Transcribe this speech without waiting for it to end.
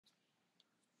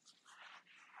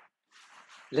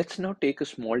Let's now take a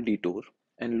small detour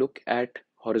and look at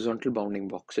horizontal bounding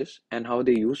boxes and how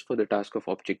they use for the task of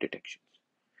object detection.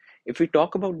 If we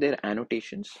talk about their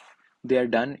annotations, they are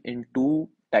done in two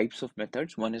types of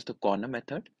methods. One is the corner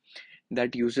method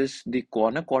that uses the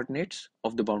corner coordinates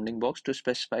of the bounding box to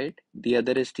specify it. The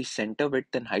other is the center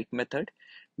width and height method,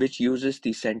 which uses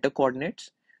the center coordinates,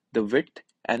 the width,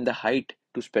 and the height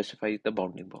to specify the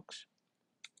bounding box.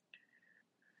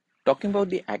 Talking about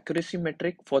the accuracy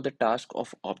metric for the task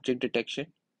of object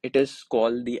detection, it is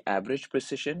called the average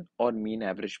precision or mean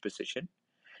average precision.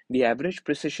 The average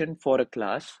precision for a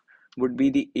class would be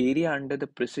the area under the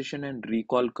precision and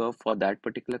recall curve for that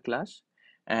particular class.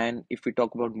 And if we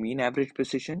talk about mean average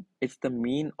precision, it's the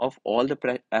mean of all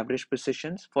the average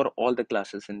precisions for all the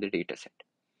classes in the dataset.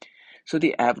 So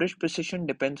the average precision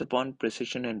depends upon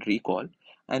precision and recall,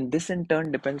 and this in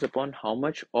turn depends upon how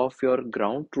much of your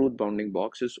ground truth bounding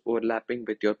box is overlapping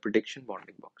with your prediction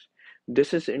bounding box.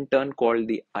 This is in turn called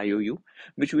the IOU,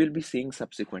 which we'll be seeing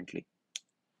subsequently.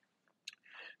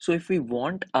 So if we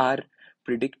want our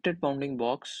predicted bounding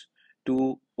box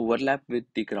to overlap with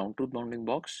the ground truth bounding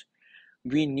box,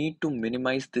 we need to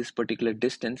minimize this particular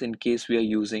distance in case we are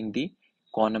using the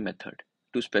corner method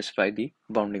to specify the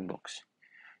bounding box.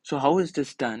 So how is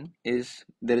this done is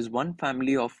there is one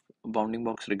family of bounding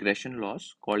box regression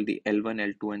laws called the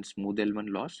L1, L2 and smooth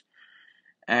L1 laws,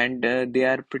 and they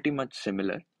are pretty much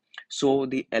similar. So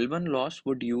the L1 laws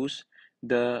would use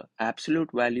the absolute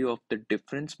value of the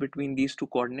difference between these two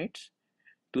coordinates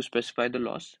to specify the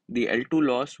loss. The L2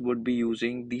 loss would be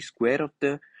using the square of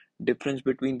the difference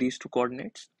between these two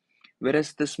coordinates,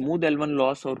 whereas the smooth L1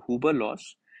 loss or Huber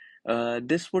loss,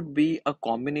 this would be a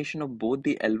combination of both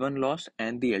the L1 loss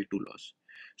and the L2 loss.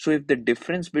 So if the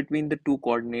difference between the two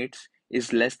coordinates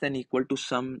is less than equal to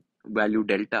some value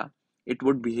delta, it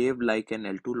would behave like an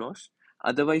L2 loss.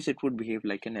 Otherwise, it would behave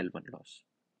like an L1 loss.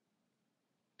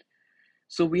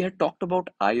 So we had talked about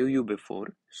IOU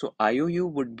before. So IOU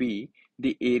would be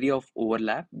the area of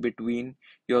overlap between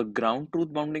your ground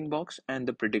truth bounding box and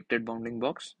the predicted bounding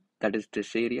box, that is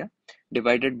this area,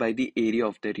 divided by the area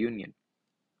of their union,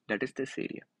 that is this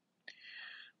area.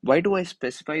 Why do I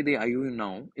specify the IOU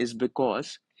now is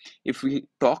because if we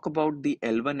talk about the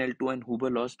L1, L2 and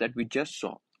Huber laws that we just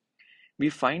saw, we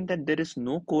find that there is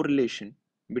no correlation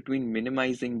between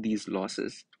minimizing these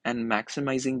losses and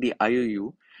maximizing the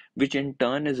IOU, which in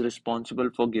turn is responsible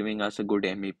for giving us a good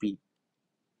MAP.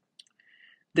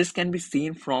 This can be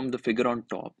seen from the figure on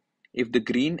top. If the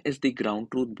green is the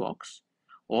ground truth box,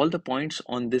 all the points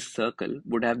on this circle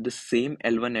would have the same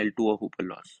L1, L2 or Hooper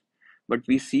loss. But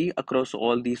we see across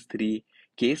all these three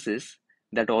cases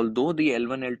that although the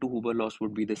L1, L2 Hooper loss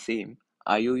would be the same,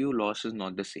 IOU loss is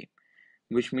not the same,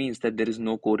 which means that there is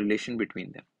no correlation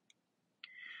between them.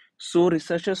 So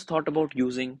researchers thought about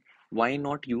why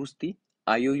not use the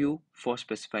IOU for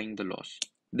specifying the loss.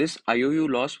 This IOU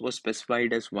loss was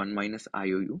specified as 1 minus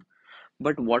IOU,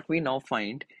 but what we now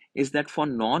find is that for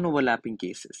non-overlapping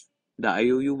cases, the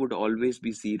IOU would always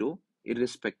be 0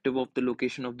 irrespective of the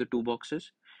location of the two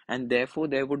boxes, and therefore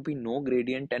there would be no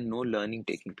gradient and no learning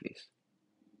taking place.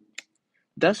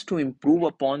 Thus, to improve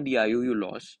upon the IOU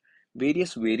loss,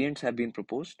 various variants have been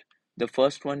proposed, the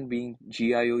first one being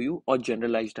GIoU or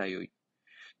generalized IOU.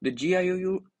 The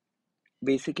GIoU,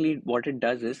 basically what it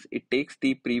does is it takes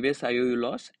the previous IOU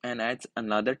loss and adds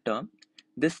another term.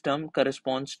 This term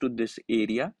corresponds to this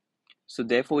area. So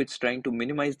therefore it's trying to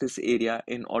minimize this area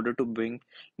in order to bring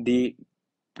the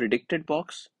predicted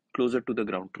box closer to the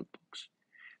ground truth box.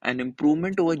 An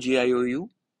improvement over GIoU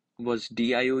was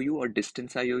DIoU or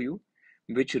distance IOU,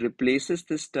 which replaces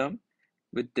this term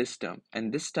with this term,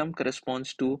 and this term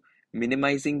corresponds to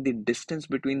minimizing the distance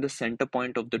between the center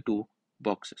point of the two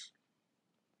boxes.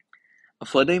 A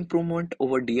further improvement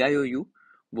over DIoU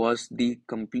was the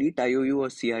complete IOU or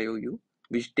CIoU,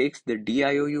 which takes the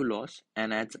DIoU loss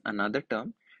and adds another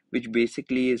term, which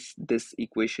basically is this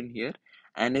equation here,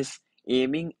 and is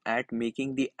aiming at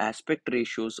making the aspect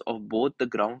ratios of both the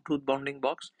ground truth bounding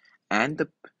box and the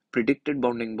predicted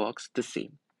bounding box the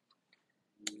same.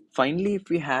 Finally, if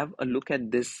we have a look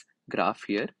at this graph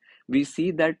here, we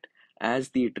see that as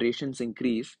the iterations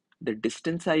increase, the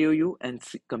distance IOU and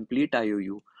complete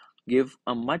IOU give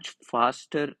a much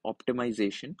faster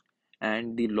optimization,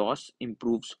 and the loss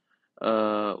improves,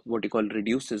 what you call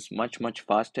reduces much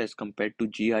faster as compared to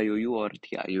GIOU or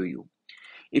the IOU.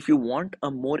 If you want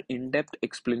a more in-depth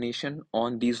explanation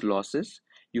on these losses,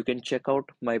 you can check out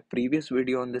my previous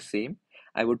video on the same.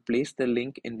 I would place the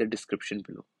link in the description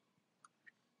below.